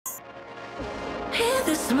in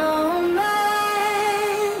this moment.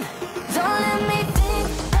 Don't let me think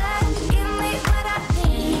back, give me what I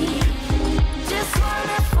need. Just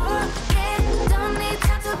wanna forget, don't need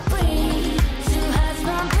time to breathe. Two hearts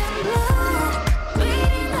pumping blood,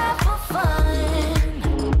 beating up for fun.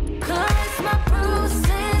 Caress my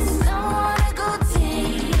bruises, don't wanna go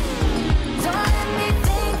deep. Don't let me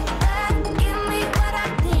think back, give me what I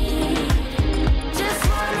need. Just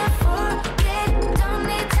wanna forget, don't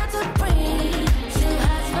need time to breathe. Two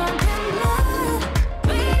hearts pumping blood,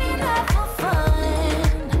 beating up for fun.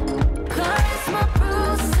 Caress my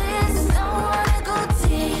bruises, don't wanna go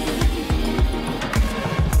deep.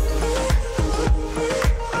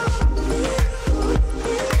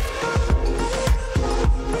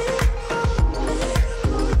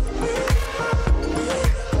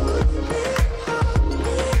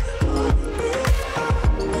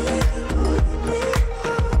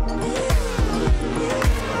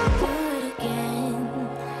 Do it again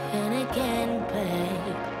and again,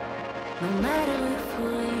 babe. No matter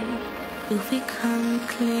if we come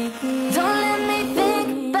clean. Don't let me think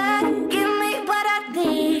back, give me what I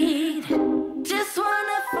need. Just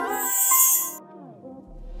wanna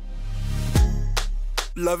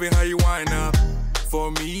Loving how you wind up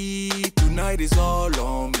for me. Tonight is all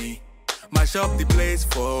on me. Mash up the place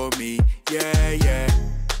for me. Yeah, yeah.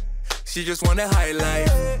 She just want a high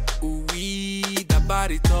life. Ooh, wee, that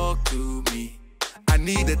body talk to me. I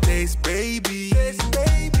need a taste, baby.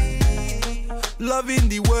 Loving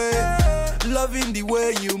the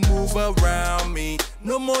way you move around me.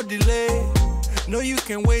 No more delay. No, you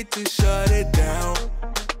can wait to shut it down.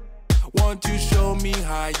 Want to show me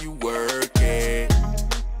how you work it?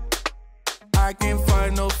 I can't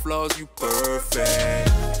find no flaws, you perfect.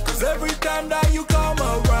 Cause every time that you come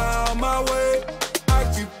around my way, I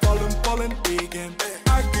keep falling again.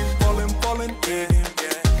 I keep falling again.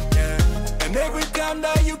 And every time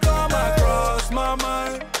that you come across my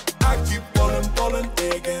mind, I keep falling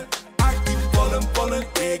again. I keep falling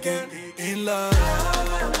again. In love.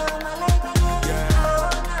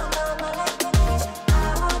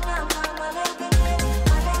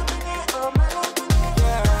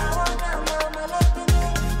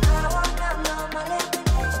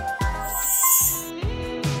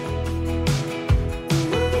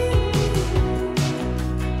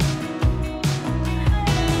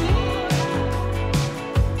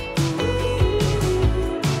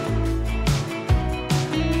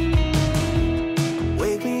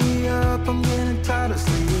 Wake me up, I'm getting tired of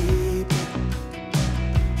sleeping.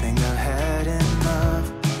 Think I've had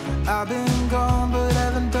enough. I've been gone, but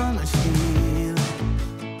haven't done much healing.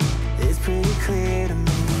 It's pretty clear to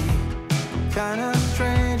me. Kinda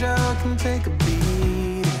strange how I can take a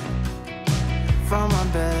beating from my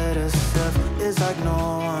better self. It's like no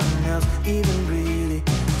one else even really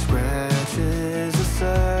scratches the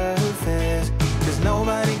surface. Cause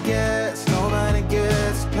nobody gets me.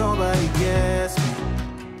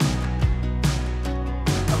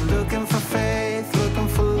 I'm looking for faith, looking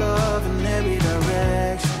for love in every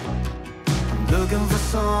direction. I'm looking for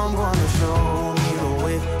someone to show me the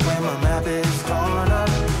way when my map is torn up.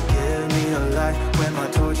 Give me a light when my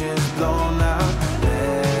torch is blown out.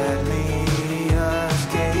 Let me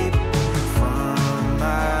escape from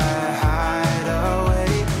my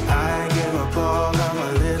hideaway. I give up all of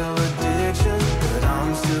my little addictions, but I'm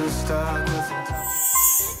still stuck with some time.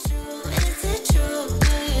 Is it true?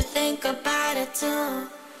 Do you think about it too?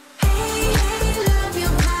 Hey, love you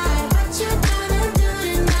high, what you gonna do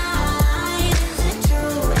tonight? Is it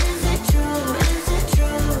true? Is it true? Is it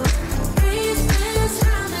true? Breeze spins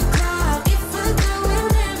round the clock, if we go we'll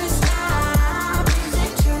never stop. Is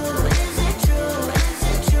it true? Is it true? Is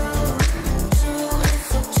it true? True, is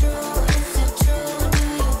it true? Is it true? Do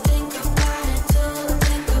you think about it too?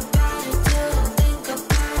 Think about it too? Think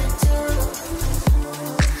about it too?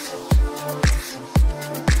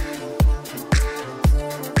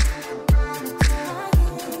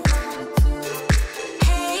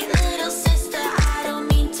 Hey, little sister, I don't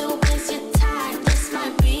mean to waste your time. This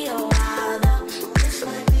might be a while, though. This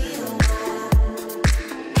might be a while.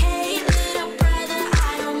 Hey, little brother,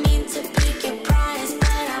 I don't mean to pick your prize,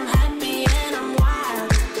 but I'm happy and I'm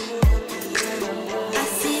wild. I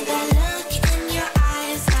see that look in your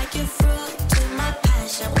eyes, like you're fruit to my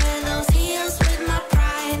passion. Wear those heels with my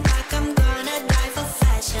pride, like I'm gonna die for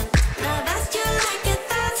fashion. Now that's you like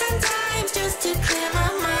 1,000 times just to clear my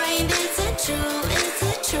mind. Is it true? Is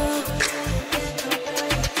it true?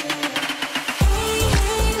 Hey,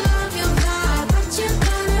 love your vibe, what you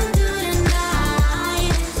gonna do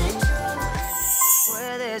tonight? Is it true?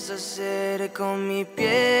 Puedes hacer con mi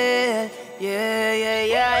piel, yeah, yeah,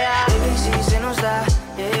 yeah, yeah. Baby, si se nos da,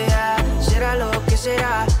 yeah, yeah. Será lo que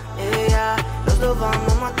será, los dos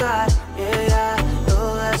vamos a matar,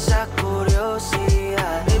 toda esa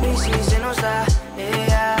curiosidad. Baby, si se nos da,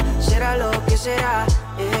 será lo que será,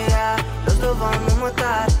 los dos vamos a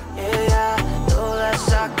matar, toda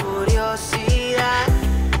esa curiosidad.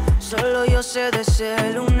 Solo yo sé de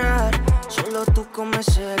ese lunar, solo tú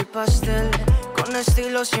comes el pastel. Con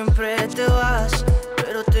estilo siempre te vas,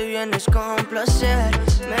 pero te vienes con placer.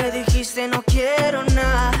 Me dijiste no quiero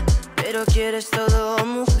nada, pero quieres todo,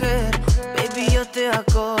 mujer. Baby, yo te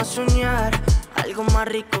hago soñar algo más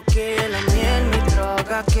rico que la miel, mi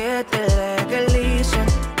droga que te legalicen.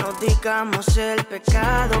 No digamos el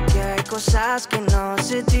pecado, que hay cosas que no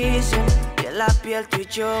se dicen. Piel a piel tú y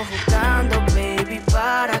yo jugando, baby,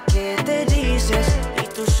 ¿para qué te dices? Y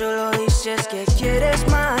tú solo dices que quieres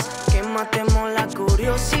más, que matemos la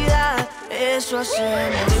curiosidad. Eso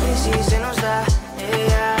hacemos, baby, si se nos da,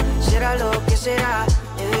 será lo que será,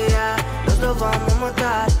 los dos vamos a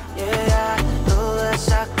matar, toda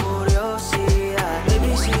esa curiosidad.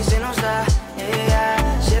 Baby, si se nos da,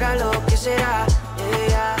 será lo que será,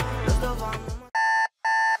 los dos vamos a matar.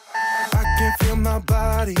 I can feel my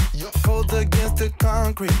body cold against the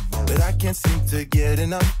concrete, but I can't seem to get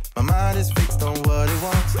enough. My mind is fixed on what it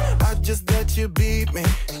wants. I just let you beat me.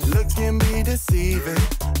 Looks can be deceiving.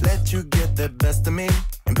 Let you get the best of me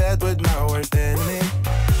in bed with my worst enemy.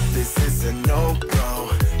 This is a no-go.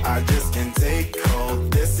 I just can't take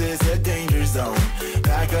hold. This is a danger zone.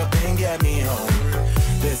 Pack up and get me home.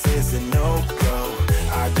 This is a no-go.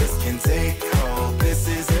 I just can't take hold. This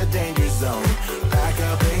is a danger zone. Pack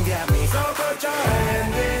up and get me home. So put your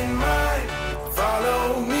hand in mine.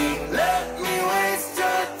 Follow me. Let me waste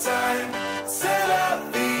your time. C'est la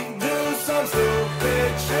vie. Do some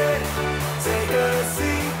stupid shit. Take a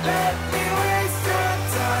seat. Let me waste your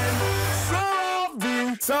time.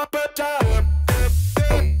 So put your hand.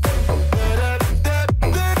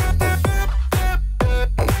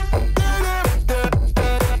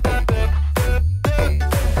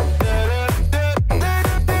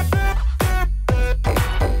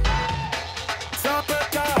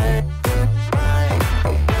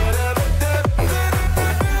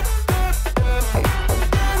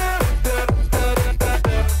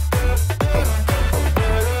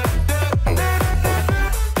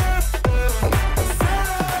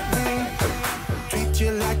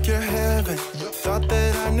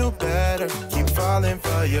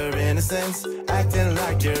 Acting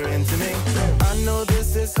like you're into me. I know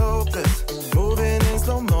this is hopeless. Moving in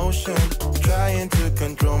slow motion. Trying to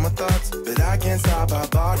control my thoughts, but I can't stop our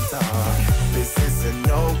body talk. This is a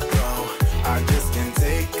no-go. I just can't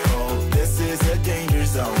take hold. This is a danger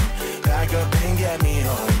zone. Pack up and get me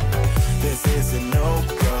home. This is a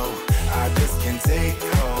no-go. I just can't take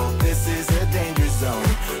hold. This is a danger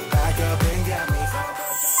zone. Pack up and get me home.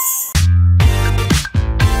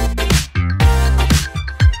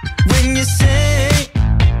 When you say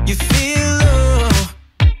you feel low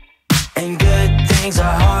and good things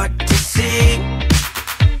are hard to see,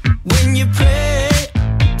 when you pray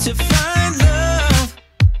to find love,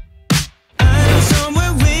 I know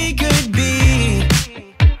somewhere we could be.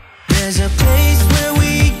 There's a place where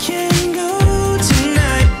we can go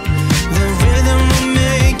tonight. The rhythm will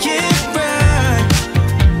make it right,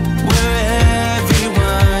 where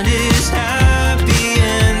everyone is happy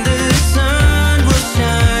and the sun will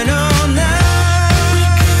shine all night. We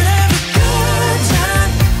could have a good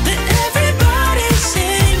time that everybody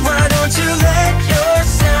sing. Why don't you let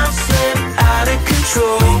yourself slip out of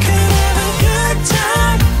control? We could have a good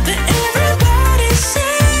time that everybody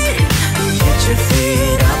sing. And get your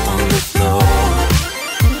feet up on the floor.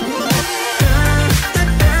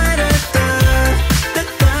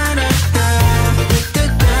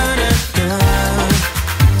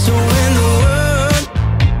 So when the world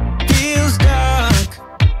feels dark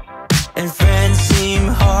and friends seem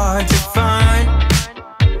hard to find,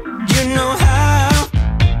 you know how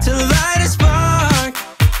to light a spark,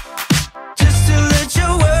 just to let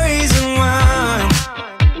your worries unwind.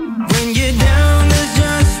 When you're down, there's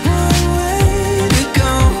just one way to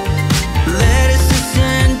go. Let us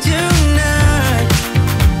descend tonight.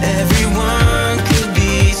 Everyone could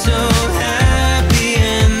be so happy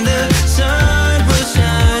and the sun will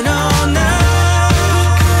shine all night. We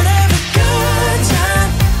could have a good time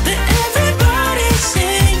that everybody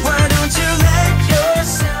sing. Why don't you let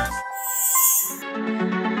yourself?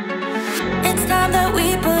 It's time that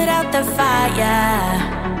we put out the fire.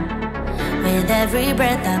 With every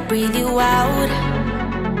breath I breathe you out,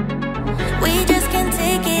 we just can't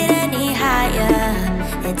take it any higher.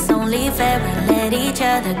 It's only fair we let each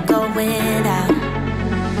other go without.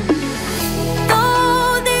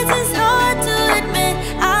 Though this is hard to admit,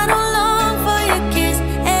 I don't long for your kiss.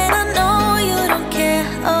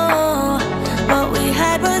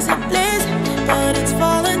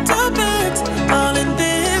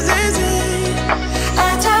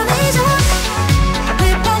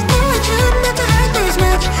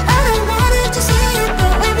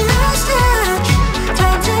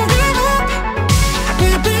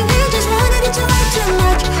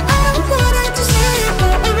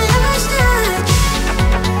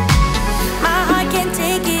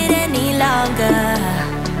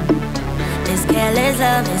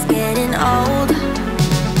 love is getting old.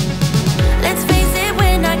 Let's face it,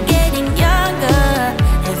 we're not getting younger.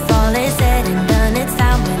 If all is said and done, it's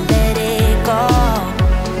time we let it go.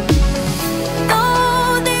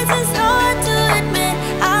 Though this is hard to admit,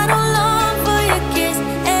 I don't long for your kiss,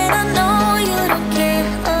 and I know you don't care.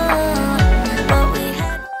 But we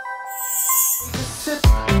had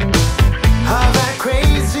How that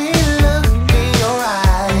crazy look in your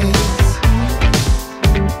eyes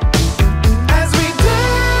as we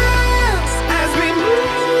dance, as we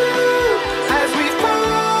move, as we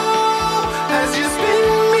fall, as you spin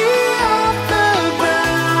me off the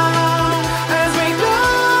ground, as we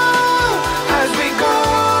go,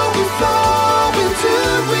 we flow into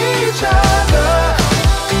each other.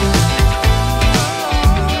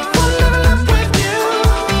 One level up with you.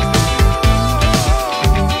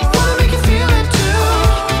 Wanna make you feel it too.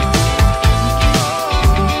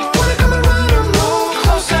 Wanna come around and move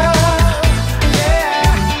closer. Yeah,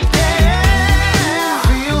 yeah.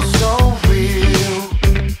 Feel so real.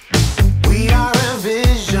 We are a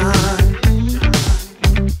vision.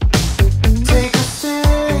 Take a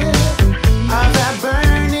sip of that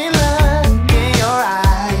burning look in your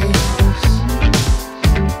eyes.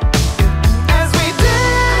 As we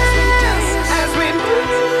dance, as we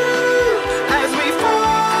move, as we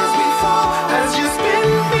fall, as you spin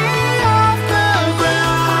me off the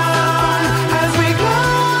ground, as we go,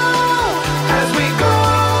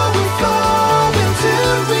 we flow into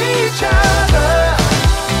each other.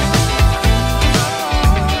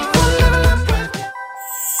 One level up with you.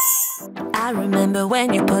 I remember when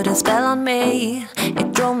you put a spell on me.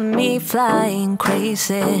 It drove me flying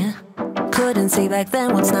crazy. Couldn't see back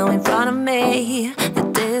then what's now in front of me. The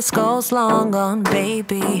disco's long gone,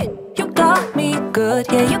 baby. You got me good,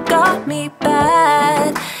 yeah, you got me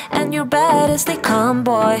bad. And you're bad as they come,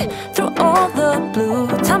 boy. Through all the blue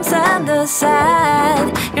times and the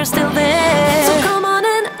sad, you're still there. So come on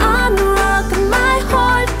and unrock my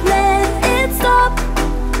heart, let it stop.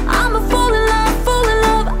 I'm a fool in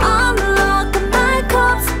love, unlock my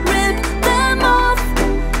cups, rip them off.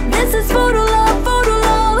 This is photo love,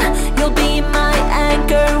 you'll be my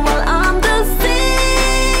anchor while I'm the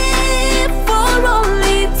sea for all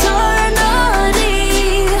eternity.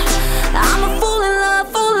 I'm a fool in love,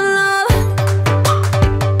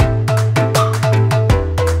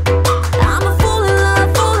 I'm a fool in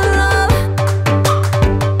love,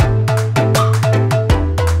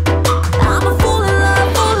 I'm a fool in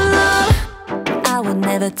love. I would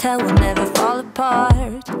never tell, would never fall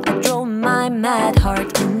apart. I drove my mad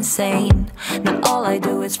heart insane. Now all I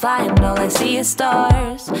do is fly and all I see is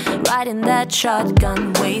stars. Riding that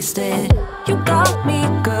shotgun wasted. You got me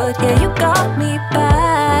good, yeah, you got me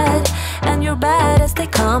bad. And you're bad as they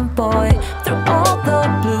come, boy. Through all the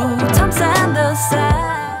blue times and the sad.